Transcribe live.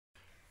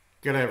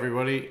G'day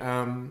everybody.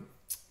 I've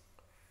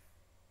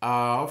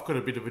got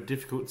a bit of a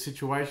difficult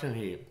situation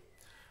here.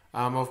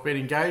 I've been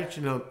engaged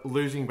in a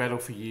losing battle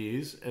for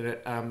years, and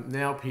it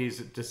now appears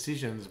that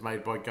decisions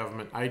made by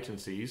government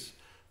agencies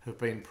have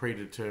been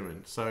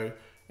predetermined. So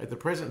at the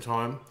present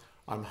time,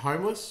 I'm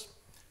homeless,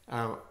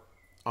 I'm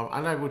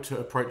unable to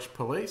approach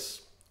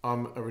police,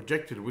 I'm a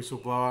rejected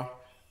whistleblower,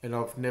 and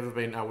I've never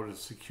been able to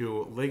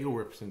secure legal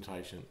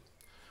representation.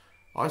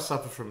 I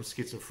suffer from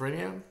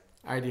schizophrenia,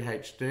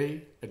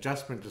 ADHD,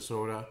 adjustment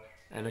disorder,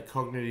 and a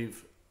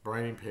cognitive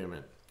brain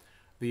impairment.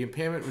 The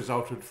impairment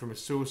resulted from a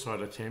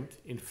suicide attempt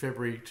in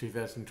February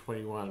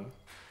 2021,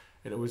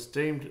 and it was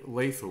deemed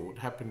lethal. It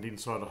happened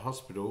inside a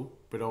hospital,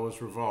 but I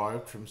was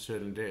revived from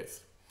certain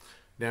death.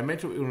 Now,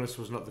 mental illness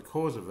was not the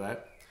cause of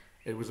that.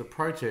 It was a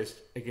protest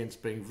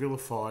against being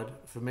vilified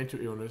for mental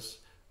illness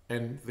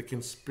and the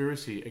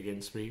conspiracy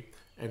against me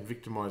and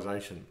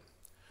victimisation.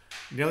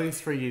 Nearly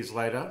 3 years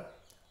later,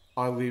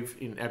 I live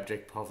in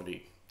abject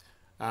poverty.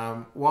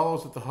 While I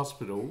was at the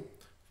hospital,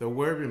 the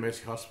Werribee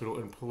Mercy Hospital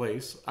and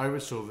police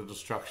oversaw the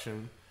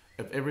destruction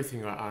of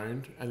everything I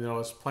owned, and then I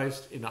was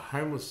placed in a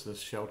homelessness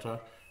shelter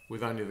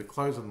with only the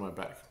clothes on my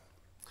back.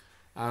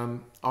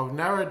 I've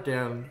narrowed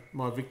down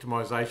my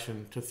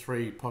victimisation to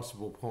 3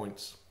 possible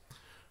points.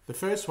 The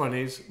first one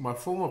is my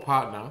former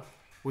partner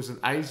was an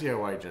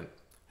ASIO agent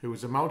who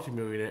was a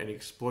multimillionaire and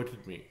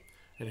exploited me,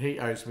 and he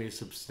owes me a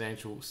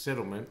substantial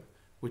settlement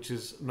which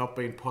has not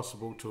been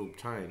possible to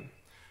obtain.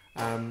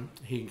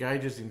 He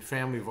engages in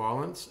family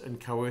violence and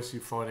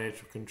coercive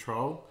financial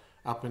control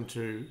up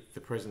until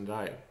the present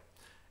day.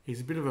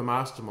 He's a bit of a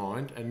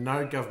mastermind, and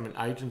no government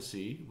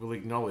agency will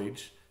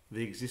acknowledge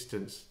the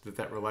existence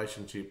that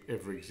relationship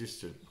ever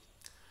existed.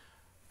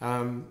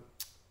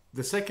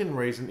 The second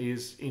reason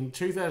is in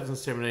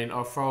 2017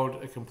 I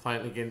filed a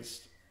complaint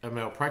against a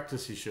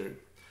malpractice issue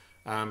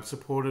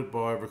supported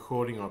by a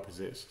recording I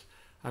possessed.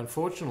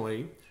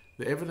 Unfortunately,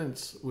 the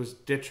evidence was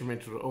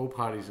detrimental to all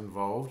parties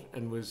involved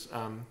and was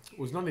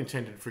not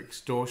intended for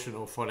extortion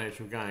or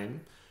financial gain.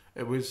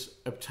 It was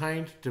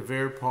obtained to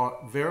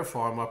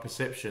verify my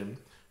perception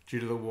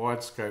due to the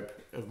wide scope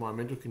of my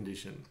mental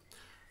condition.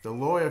 The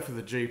lawyer for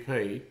the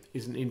GP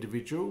is an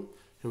individual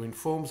who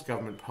informs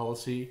government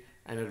policy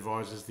and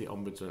advises the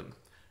Ombudsman.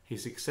 He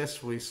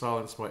successfully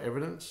silenced my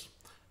evidence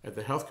at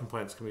the Health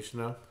Complaints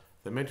Commissioner,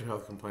 the Mental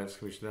Health Complaints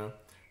Commissioner,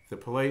 the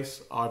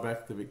Police,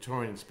 IBAC, the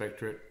Victorian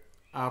Inspectorate,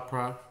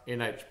 APRA,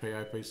 NHP,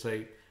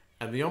 OPC,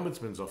 and the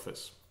Ombudsman's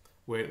Office,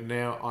 where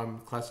now I'm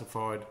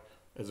classified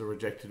as a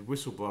rejected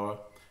whistleblower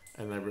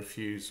and they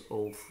refuse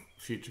all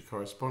future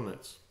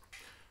correspondence.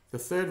 The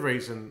third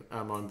reason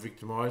I'm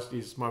victimised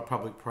is my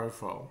public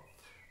profile,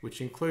 which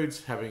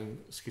includes having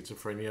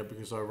schizophrenia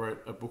because I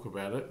wrote a book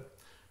about it.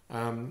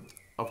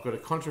 I've got a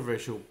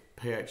controversial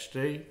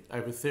PhD,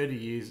 over 30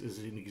 years as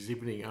an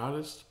exhibiting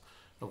artist.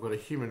 I've got a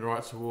Human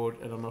Rights Award,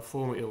 and I'm a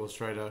former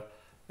illustrator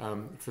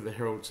for the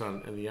Herald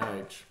Sun and the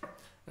Age.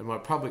 And my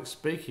public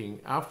speaking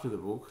after the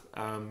book,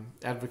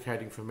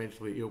 advocating for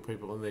mentally ill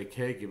people and their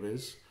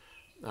caregivers,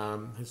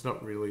 has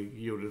not really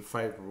yielded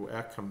favourable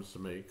outcomes to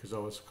me because I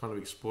was kind of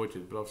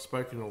exploited, but I've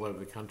spoken all over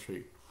the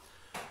country.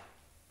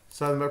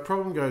 So my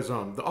problem goes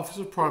on. The Office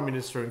of Prime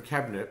Minister and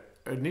Cabinet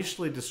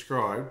initially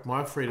described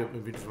my freedom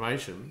of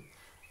information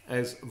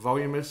as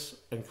voluminous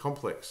and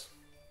complex.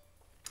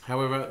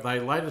 However, they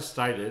later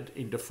stated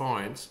in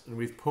defiance and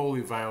with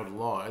poorly veiled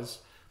lies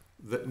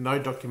that no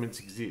documents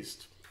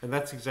exist, and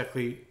that's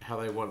exactly how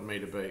they want me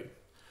to be.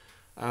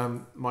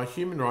 My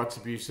human rights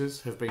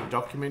abuses have been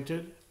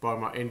documented by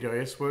my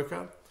NDIS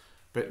worker,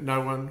 but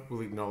no one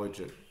will acknowledge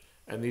it.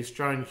 And the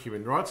Australian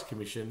Human Rights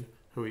Commission,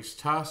 who is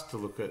tasked to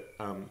look at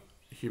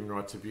human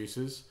rights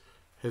abuses,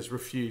 has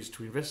refused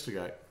to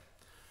investigate.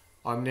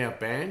 I'm now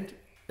banned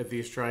at the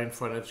Australian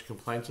Financial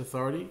Complaints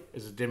Authority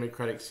as a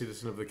democratic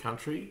citizen of the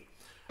country,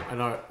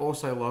 and I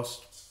also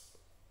lost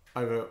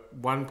over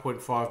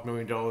 $1.5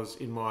 million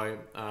in my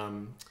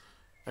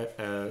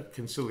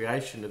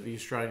conciliation at the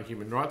Australian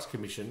Human Rights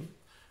Commission,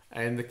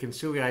 and the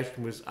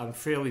conciliation was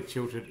unfairly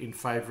tilted in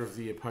favour of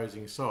the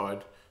opposing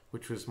side,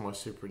 which was my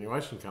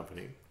superannuation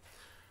company.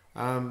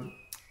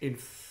 In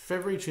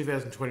February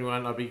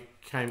 2021, I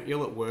became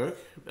ill at work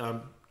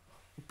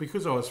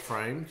because I was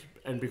framed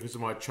and because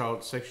of my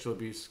child sexual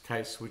abuse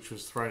case, which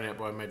was thrown out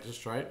by a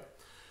magistrate,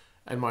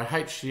 and my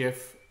HCF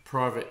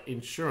private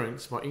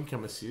insurance, my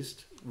income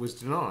assist, was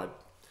denied.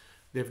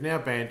 They've now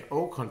banned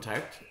all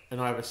contact,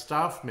 and I have a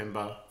staff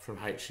member from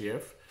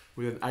HCF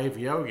with an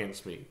AVO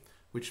against me,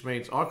 which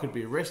means I could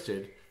be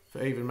arrested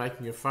for even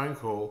making a phone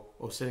call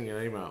or sending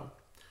an email.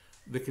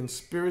 The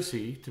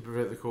conspiracy to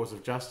prevent the cause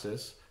of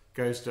justice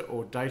goes to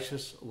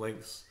audacious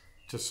lengths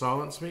to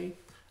silence me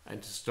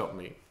and to stop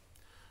me.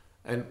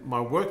 And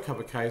my work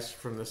cover case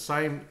from the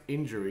same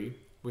injury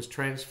was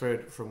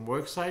transferred from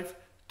WorkSafe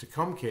to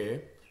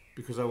Comcare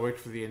because I worked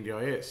for the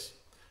NDIS.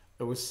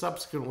 It was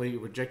subsequently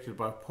rejected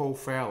by Paul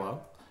Fowler,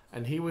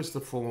 and he was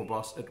the former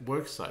boss at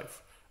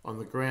WorkSafe on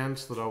the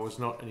grounds that I was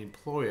not an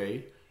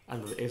employee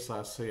under the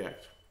SRC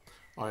Act.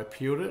 I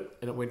appealed it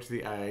and it went to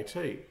the AAT.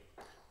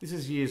 This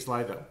is years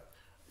later.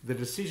 The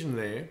decision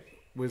there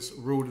was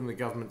ruled in the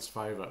government's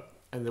favour,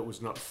 and that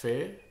was not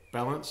fair,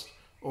 balanced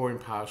or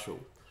impartial.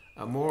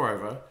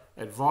 Moreover,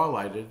 it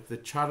violated the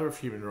Charter of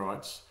Human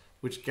Rights,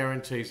 which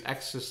guarantees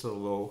access to the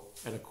law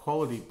and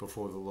equality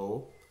before the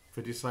law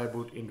for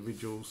disabled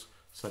individuals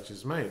such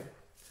as me.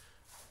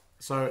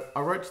 So I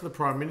wrote to the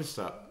Prime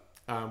Minister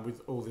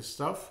with all this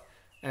stuff,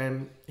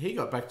 and he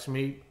got back to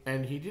me,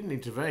 and he didn't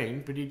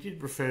intervene, but he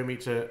did refer me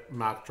to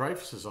Mark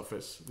Dreyfus's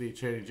office, the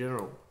Attorney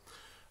General.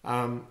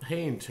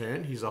 He, in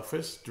turn, his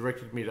office,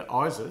 directed me to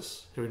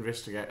ISIS, who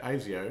investigate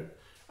ASIO,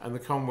 and the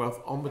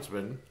Commonwealth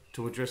Ombudsman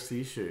to address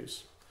the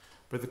issues.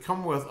 But the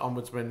Commonwealth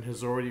Ombudsman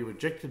has already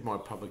rejected my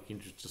public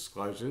interest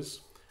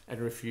disclosures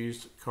and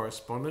refused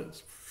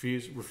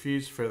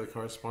further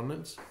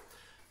correspondence,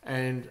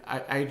 and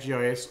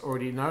AGIS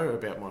already know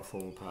about my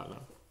former partner.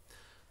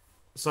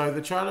 So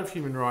the Charter of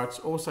Human Rights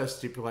also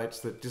stipulates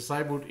that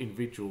disabled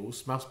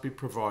individuals must be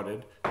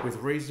provided with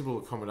reasonable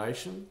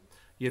accommodation,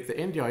 yet the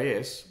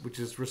NDIS, which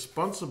is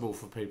responsible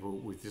for people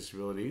with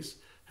disabilities,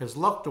 has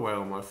locked away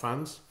all my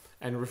funds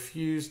and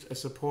refused a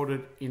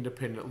supported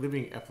independent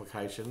living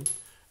application,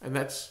 and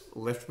that's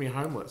left me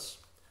homeless.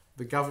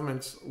 The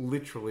government's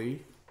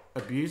literally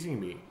abusing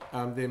me.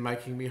 They're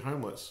making me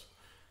homeless.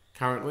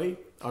 Currently,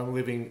 I'm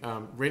living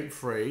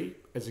rent-free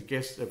as a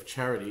guest of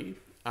charity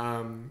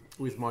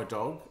with my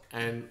dog,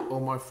 and all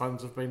my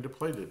funds have been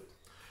depleted.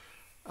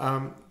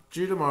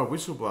 Due to my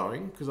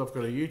whistleblowing, because I've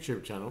got a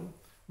YouTube channel,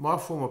 my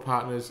former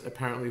partners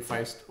apparently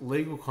faced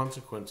legal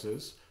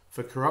consequences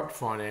for corrupt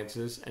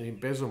finances and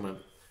embezzlement,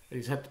 and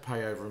he's had to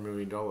pay over $1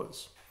 million.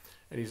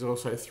 And he's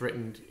also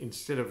threatened,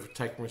 instead of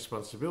taking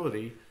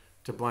responsibility,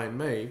 to blame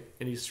me,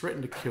 and he's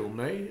threatened to kill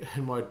me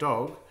and my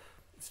dog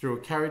through a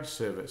carriage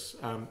service,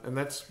 and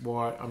that's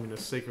why I'm in a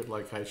secret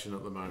location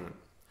at the moment.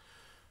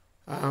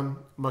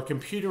 My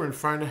computer and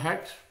phone are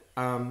hacked.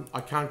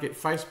 I can't get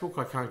Facebook,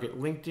 I can't get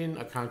LinkedIn,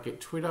 I can't get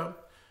Twitter,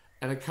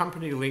 and a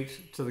company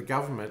linked to the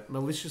government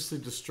maliciously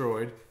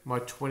destroyed my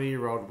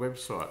 20-year-old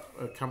website,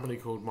 a company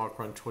called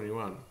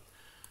Micron21.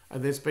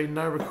 And there's been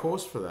no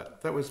recourse for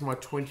that. That was my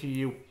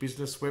 20-year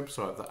business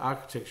website, the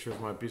architecture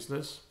of my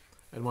business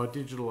and my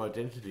digital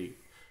identity.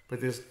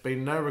 But there's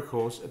been no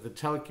recourse at the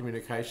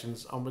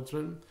Telecommunications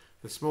Ombudsman,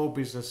 the Small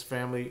Business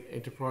Family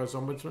Enterprise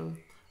Ombudsman,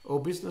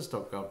 or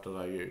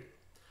business.gov.au.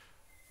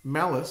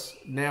 Malice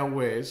now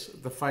wears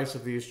the face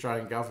of the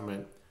Australian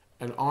government,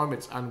 and I'm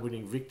its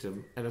unwitting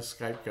victim and a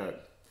scapegoat.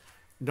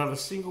 Not a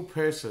single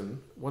person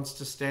wants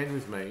to stand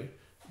with me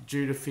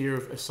due to fear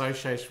of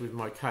association with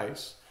my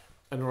case,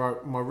 and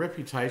my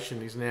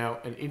reputation is now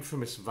an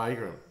infamous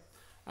vagrant.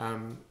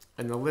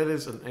 And the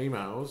letters and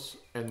emails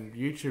and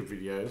YouTube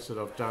videos that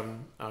I've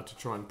done to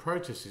try and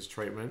protest this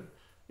treatment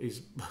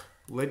is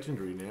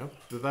legendary now,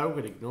 that they all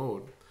get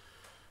ignored.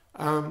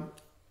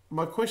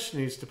 My question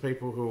is to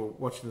people who are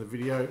watching the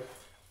video,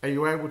 are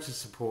you able to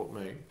support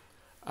me?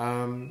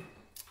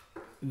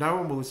 No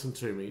one will listen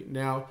to me.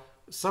 Now,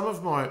 some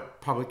of my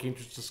public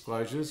interest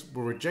disclosures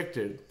were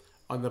rejected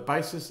on the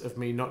basis of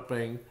me not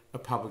being a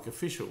public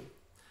official,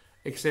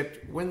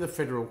 except when the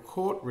federal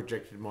court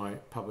rejected my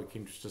public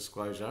interest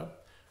disclosure,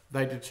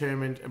 they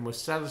determined and were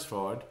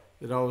satisfied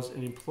that I was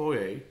an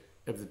employee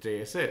of the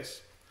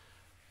DSS.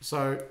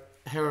 So,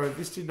 however,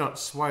 this did not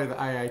sway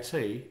the AAT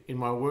in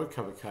my work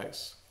cover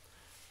case.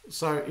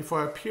 So if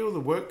I appeal the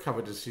work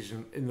cover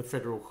decision in the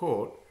federal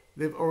court,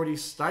 they've already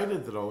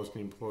stated that I was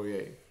an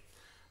employee.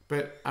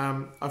 But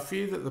I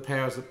fear that the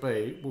powers that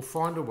be will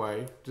find a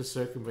way to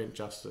circumvent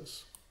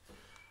justice.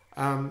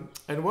 And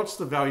what's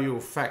the value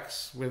of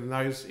facts when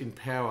those in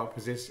power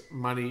possess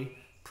money,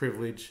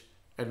 privilege,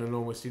 and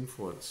enormous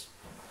influence?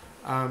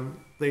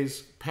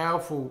 These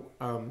powerful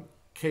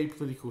key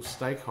political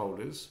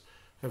stakeholders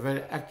have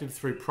acted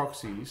through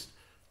proxies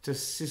to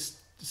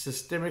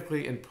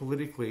systemically and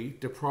politically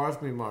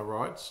deprive me of my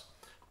rights,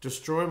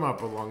 destroy my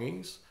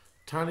belongings,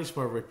 tarnish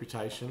my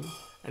reputation,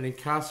 and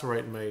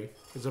incarcerate me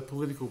as a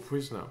political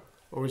prisoner.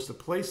 Or as the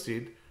police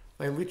did,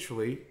 they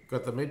literally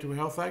got the Mental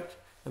Health Act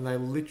and they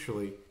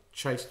literally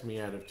chased me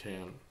out of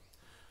town.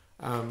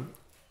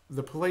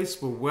 The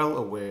police were well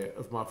aware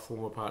of my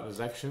former partner's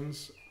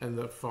actions and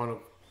the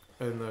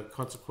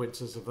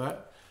consequences of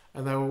that,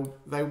 and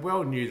they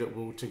well knew that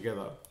we were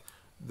together.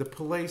 The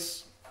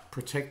police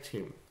protect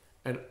him,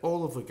 and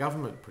all of the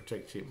government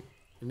protect him.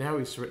 And now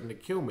he's threatened to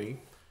kill me,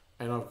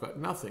 and I've got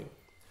nothing.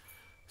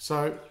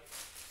 So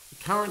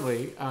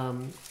currently,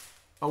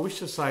 I wish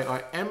to say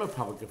I am a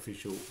public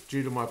official.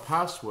 Due to my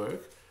past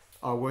work,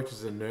 I worked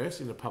as a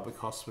nurse in a public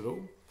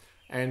hospital,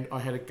 and I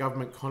had a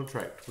government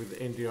contract with the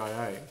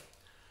NDIA.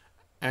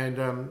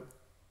 And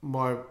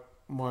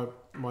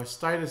my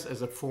status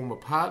as a former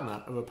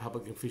partner of a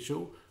public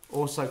official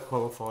also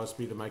qualifies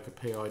me to make a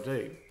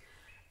PAYID.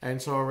 And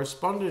so I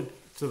responded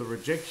to the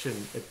rejection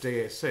at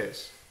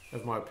DSS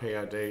of my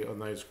PAYID on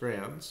those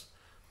grounds,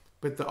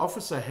 but the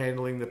officer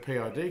handling the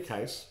PAYID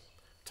case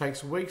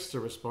takes weeks to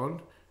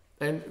respond,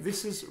 and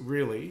this is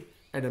really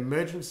an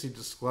emergency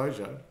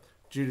disclosure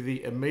due to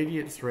the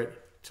immediate threat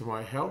to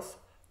my health,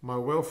 my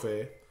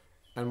welfare,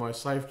 and my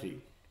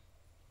safety.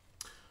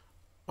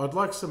 I'd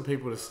like some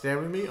people to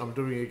stand with me. I'm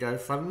doing a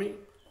GoFundMe,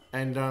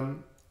 and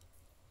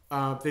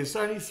there's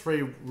only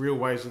 3 real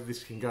ways that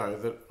this can go.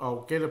 That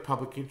I'll get a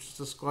public interest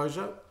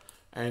disclosure,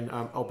 and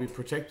I'll be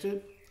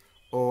protected,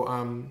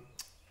 or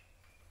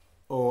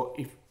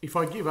if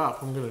I give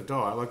up, I'm going to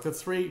die. Like, the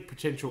 3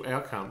 potential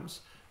outcomes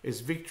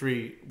is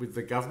victory with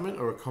the government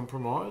or a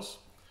compromise,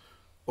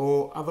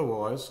 or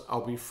otherwise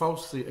I'll be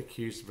falsely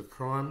accused of a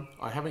crime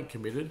I haven't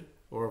committed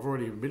or I've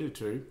already admitted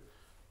to,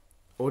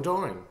 or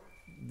dying.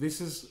 This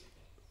is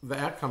the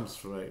outcomes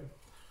for me.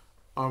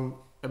 I'm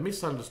a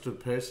misunderstood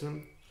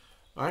person.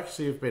 I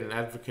actually have been an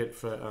advocate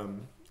for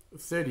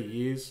 30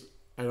 years,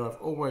 and I've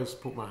always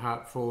put my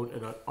heart forward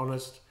and an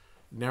honest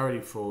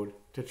narrative forward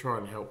to try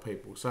and help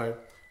people. So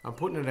I'm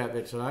putting it out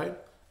there today.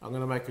 I'm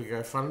going to make a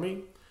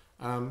GoFundMe.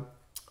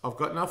 I've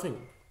got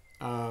nothing.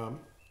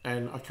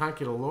 And I can't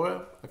get a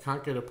lawyer, I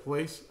can't get a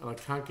police, and I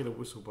can't get a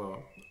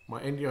whistleblower. My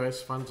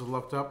NDIS funds are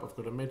locked up, I've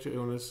got a mental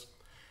illness,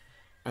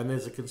 and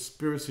there's a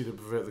conspiracy to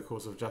pervert the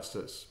course of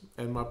justice.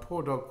 And my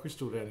poor dog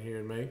Crystal down here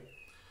and me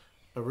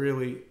are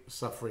really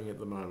suffering at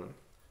the moment.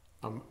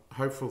 I'm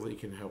hopeful that you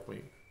can help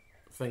me.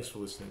 Thanks for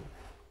listening.